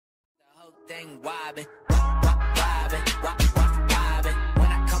thing wobbin', wobbin', wobbin'. When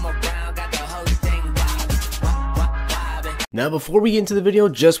I come around, got the whole thing wobbin'. Now, before we get into the video,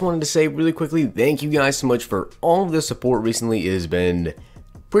 just wanted to say really quickly, thank you guys so much for all of the support recently. It has been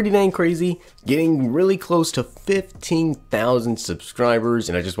pretty dang crazy, getting really close to 15,000 subscribers,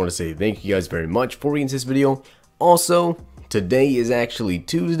 and I just want to say thank you guys very much for watching this video. Also, today is actually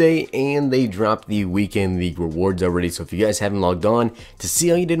Tuesday, and they dropped the Weekend League rewards already, so if you guys haven't logged on to see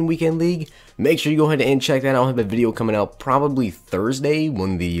how you did in Weekend League, make sure you go ahead and check that out. I'll have a video coming out probably Thursday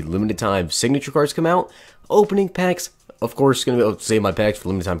when the limited time signature cards come out. Opening packs, of course, going to be able to save my packs for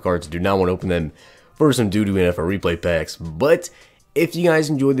limited time cards. Do not want to open them for some doo-doo NFL replay packs, but if you guys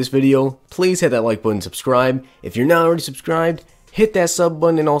enjoyed this video, please hit that like button, subscribe. If you're not already subscribed, hit that sub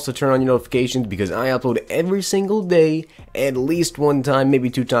button and also turn on your notifications because I upload every single day, at least one time, maybe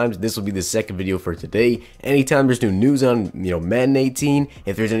 2 times. This will be the second video for today. Anytime there's new news on, Madden 18,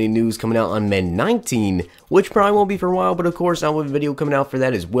 if there's any news coming out on Madden 19, which probably won't be for a while, but of course I'll have a video coming out for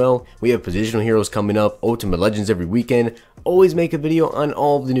that as well. We have positional heroes coming up, Ultimate Legends every weekend. Always make a video on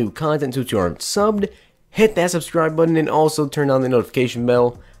all of the new content, so if you aren't subbed, hit that subscribe button and also turn on the notification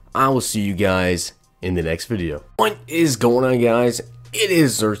bell. I will see you guys in the next video. What is going on, guys? It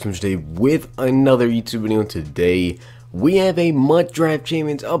is Zirksee today with another YouTube video. Today we have a MUT Draft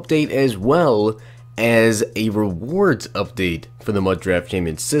Champions update as well as a rewards update for the MUT Draft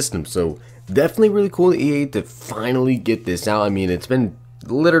Champions system. So definitely really cool EA to finally get this out. I mean, it's been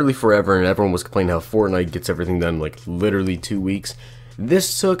literally forever and everyone was complaining how Fortnite gets everything done in like literally 2 weeks.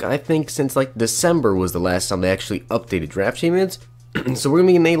 This took, I think, since like December was the last time they actually updated Draft Champions. So we're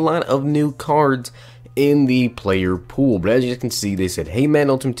going to be getting a lot of new cards in the player pool. But as you can see, they said, hey Madden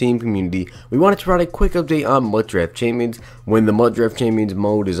Ultimate Team community, we wanted to provide a quick update on MUT Draft Champions. When the MUT Draft Champions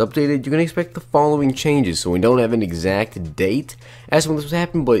mode is updated, you can expect the following changes. So we don't have an exact date as to when this will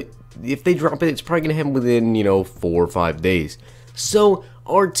happen, but if they drop it, it's probably going to happen within, 4 or 5 days. So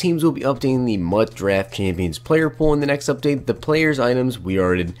our teams will be updating the MUT Draft Champions player pool in the next update. The players' items we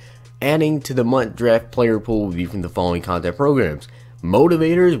are adding to the MUT Draft player pool will be from the following content programs.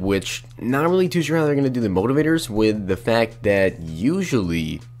 Motivators, which not really too sure how they're going to do the motivators, with the fact that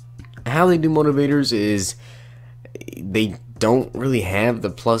usually how they do motivators is they don't really have the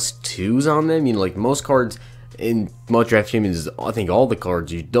 +2s on them. Like most cards in MUT Draft Champions, I think all the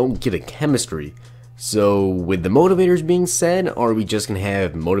cards, you don't get a chemistry. So with the motivators being said, are we just going to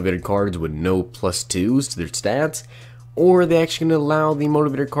have motivated cards with no +2s to their stats? Or are they actually going to allow the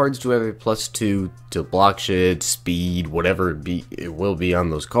motivator cards to have a +2 to block shit, speed, whatever it will be on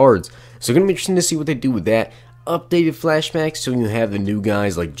those cards. So it's going to be interesting to see what they do with that. Updated flashbacks, so you have the new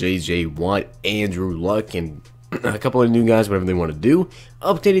guys like JJ Watt, Andrew Luck, and a couple of new guys, whatever they want to do.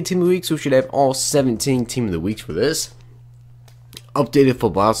 Updated Team of the Week, so we should have all 17 Team of the Weeks for this. Updated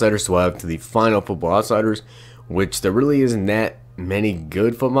Football Outsiders, so we'll have to the final Football Outsiders, which there really isn't that many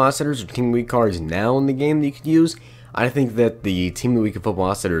good Football Outsiders or Team of the Week cards now in the game that you could use. I think that the Team of the Week of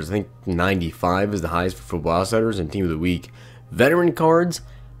Football Outsiders, I think 95 is the highest for Football Outsiders, and Team of the Week. Veteran cards,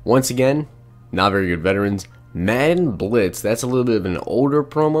 once again, not very good veterans. Madden Blitz, that's a little bit of an older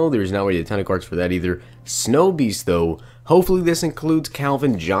promo. There's not really a ton of cards for that either. Snow Beast, though, hopefully this includes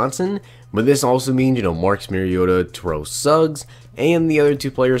Calvin Johnson, but this also means, Marcus Mariota, Terrell Suggs, and the other 2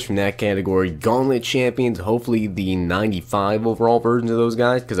 players from that category. Gauntlet Champions, hopefully the 95 overall versions of those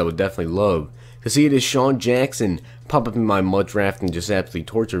guys, because I would definitely love to see it as Sean Jackson pop up in my MUT draft and just absolutely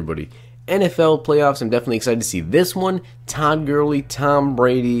torture everybody. NFL playoffs, I'm definitely excited to see this one. Todd Gurley, Tom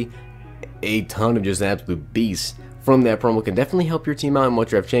Brady, a ton of just absolute beasts from that promo can definitely help your team out in MUT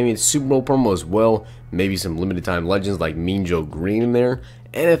Draft Champions. Super Bowl promo as well. Maybe some limited time legends like Mean Joe Green in there.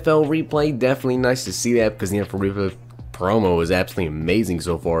 NFL replay, definitely nice to see that because the NFL replay promo is absolutely amazing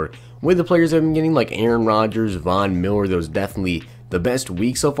so far. With the players I've been getting like Aaron Rodgers, Von Miller, that was definitely the best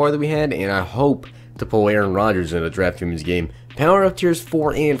week so far that we had, and I hope to pull Aaron Rodgers in a Draft Champions game. Power up tiers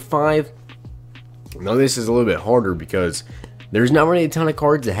 4 and 5. Now this is a little bit harder because there's not really a ton of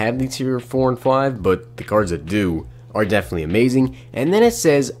cards that have the tier 4 and 5, but the cards that do are definitely amazing. And then it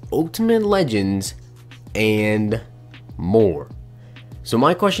says Ultimate Legends and more. So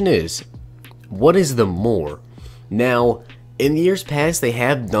my question is, what is the more? Now, in the years past, they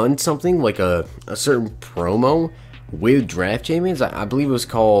have done something like a certain promo with Draft Champions. I believe it was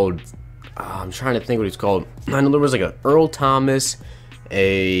called, I'm trying to think what it's called. I know there was like a Earl Thomas,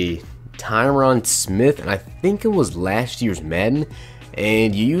 a Tyron Smith, and I think it was last year's Madden.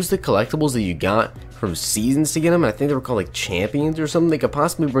 And you use the collectibles that you got from seasons to get them. I think they were called like champions or something. They could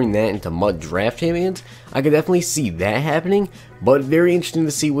possibly bring that into MUT Draft Champions. I could definitely see that happening, but very interesting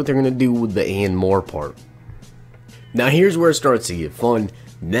to see what they're going to do with the and more part. Now here's where it starts to get fun.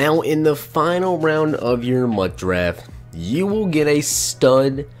 Now in the final round of your MUT draft, you will get a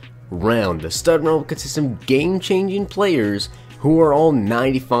stud round. The stud round will consist of game-changing players who are all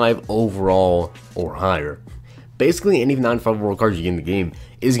 95 overall or higher. Basically, any 95 overall cards you get in the game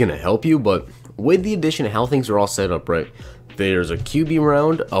is going to help you, but with the addition of how things are all set up, right? There's a QB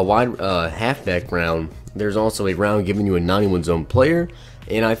round, a wide halfback round. There's also a round giving you a 91 zone player,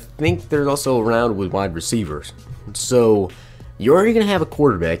 and I think there's also a round with wide receivers. So you're already going to have a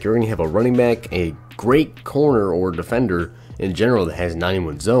quarterback, you're going to have a running back, a great corner or defender in general that has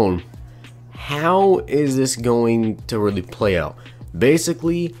 91 zone. How is this going to really play out?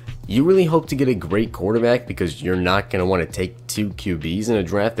 Basically, you really hope to get a great quarterback because you're not going to want to take 2 QBs in a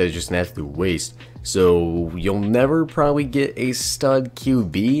draft. That is just an absolute waste. So you'll never probably get a stud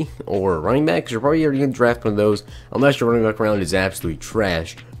QB or a running back because you're probably already going to draft one of those unless your running back round is absolutely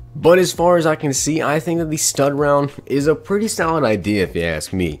trash. But as far as I can see, I think that the stud round is a pretty solid idea if you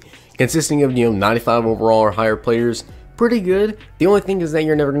ask me. Consisting of, 95 overall or higher players, pretty good. The only thing is that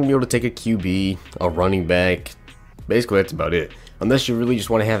you're never going to be able to take a QB, a running back. Basically, that's about it. Unless you really just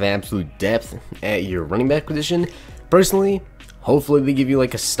want to have absolute depth at your running back position. Personally, hopefully they give you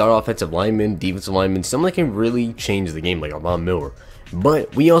like a star offensive lineman, defensive lineman, someone that can really change the game like a Von Miller.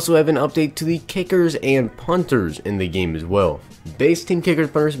 But we also have an update to the kickers and punters in the game as well. Base team kickers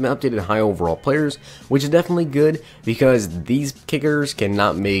and punters have been updated to high overall players, which is definitely good because these kickers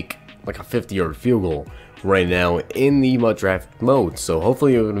cannot make like a 50-yard field goal right now in the MUT draft mode. So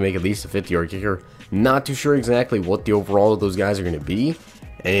hopefully you're going to make at least a 50-yard kicker. Not too sure exactly what the overall of those guys are going to be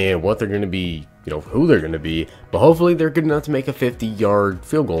and what they're going to be, who they're going to be, but hopefully they're good enough to make a 50-yard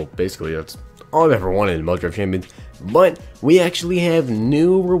field goal. Basically, that's all I've ever wanted in MUT draft champions. But we actually have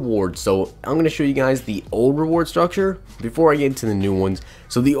new rewards, so I'm going to show you guys the old reward structure before I get into the new ones.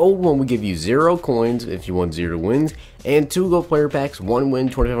 So the old one will give you 0 coins if you want 0 wins, and 2 gold player packs, 1 win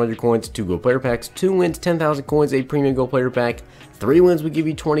 2,500 coins, 2 gold player packs, 2 wins 10,000 coins, a premium gold player pack, 3 wins will give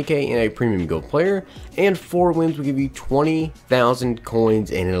you 20k and a premium gold player, and 4 wins will give you 20,000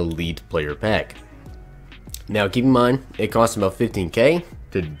 coins and an elite player pack. Now keep in mind, it costs about 15k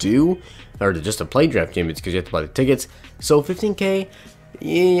to do, or to just to play draft champions because you have to buy the tickets. So 15k,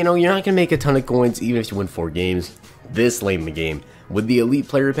 you're not going to make a ton of coins even if you win 4 games this late in the game. With the elite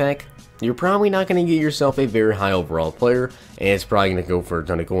player pack, you're probably not going to get yourself a very high overall player, and it's probably going to go for a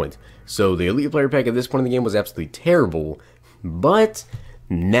ton of coins. So the elite player pack at this point in the game was absolutely terrible, but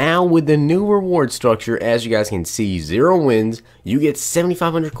now with the new reward structure, as you guys can see, 0 wins, you get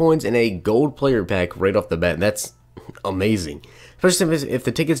 7,500 coins and a gold player pack right off the bat. That's amazing. Especially if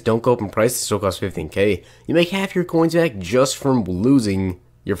the tickets don't go up in price, it still costs 15k. You make half your coins back just from losing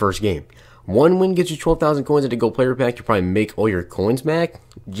your first game. 1 win gets you 12,000 coins and a gold player pack. You probably make all your coins back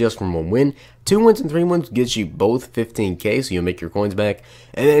just from 1 win. 2 wins and 3 wins gets you both 15k, so you'll make your coins back.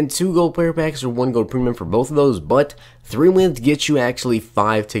 And then 2 gold player packs or 1 gold premium for both of those. But 3 wins get you actually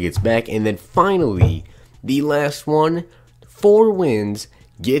 5 tickets back. And then finally, the last one, 4 wins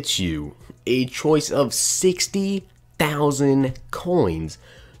gets you a choice of 60,000 coins.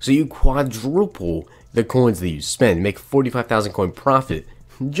 So you quadruple the coins that you spend. Make 45,000 coin profit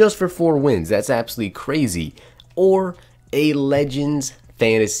just for 4 wins. That's absolutely crazy. Or a Legends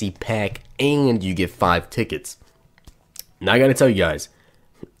Fantasy Pack and you get 5 tickets. Now I gotta tell you guys,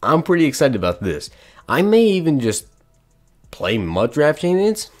 I'm pretty excited about this. I may even just play MUT draft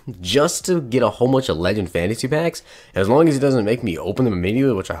champions just to get a whole bunch of Legend Fantasy Packs, as long as it doesn't make me open them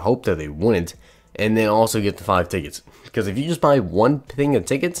immediately, which I hope that they wouldn't, and then also get the 5 tickets. Because if you just buy 1 thing of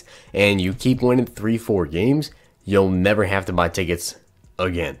tickets and you keep winning 3-4 games, you'll never have to buy tickets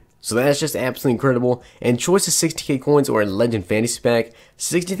again. So that's just absolutely incredible. And choice of 60k coins or a Legend Fantasy Pack.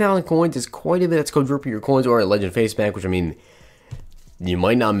 60,000 coins is quite a bit. That's quadruple your coins or a Legend Fantasy Pack, which I mean, you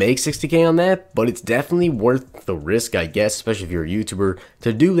might not make 60k on that, but it's definitely worth the risk, I guess, especially if you're a YouTuber,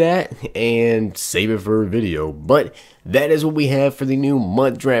 to do that and save it for a video. But that is what we have for the new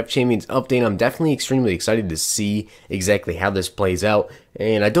MUT Draft Champions update. I'm definitely extremely excited to see exactly how this plays out.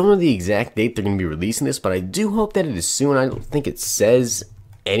 And I don't know the exact date they're going to be releasing this, but I do hope that it is soon. I don't think it says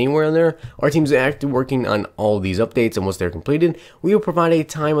anywhere in there. Our team's actively working on all these updates, and once they're completed, we will provide a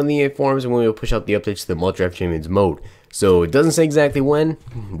time on the forums and we will push out the updates to the MUT Draft Champions mode. So it doesn't say exactly when,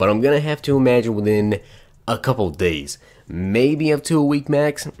 but I'm going to have to imagine within a couple days. Maybe up to a week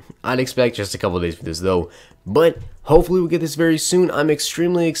max. I'd expect just a couple days for this though. But hopefully we'll get this very soon. I'm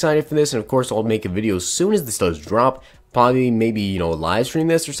extremely excited for this, and of course I'll make a video as soon as this does drop. Probably maybe, live stream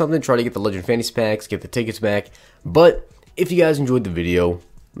this or something. Try to get the Legend Fantasy Packs, get the tickets back. But if you guys enjoyed the video,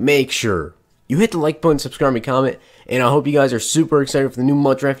 make sure you hit the like button, subscribe, and comment. And I hope you guys are super excited for the new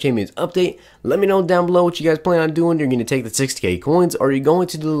Mud Draft Champions update. Let me know down below what you guys plan on doing. You're going to take the 60k coins, or are you going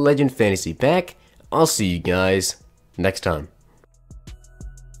to do the Legend Fantasy Pack? I'll see you guys next time.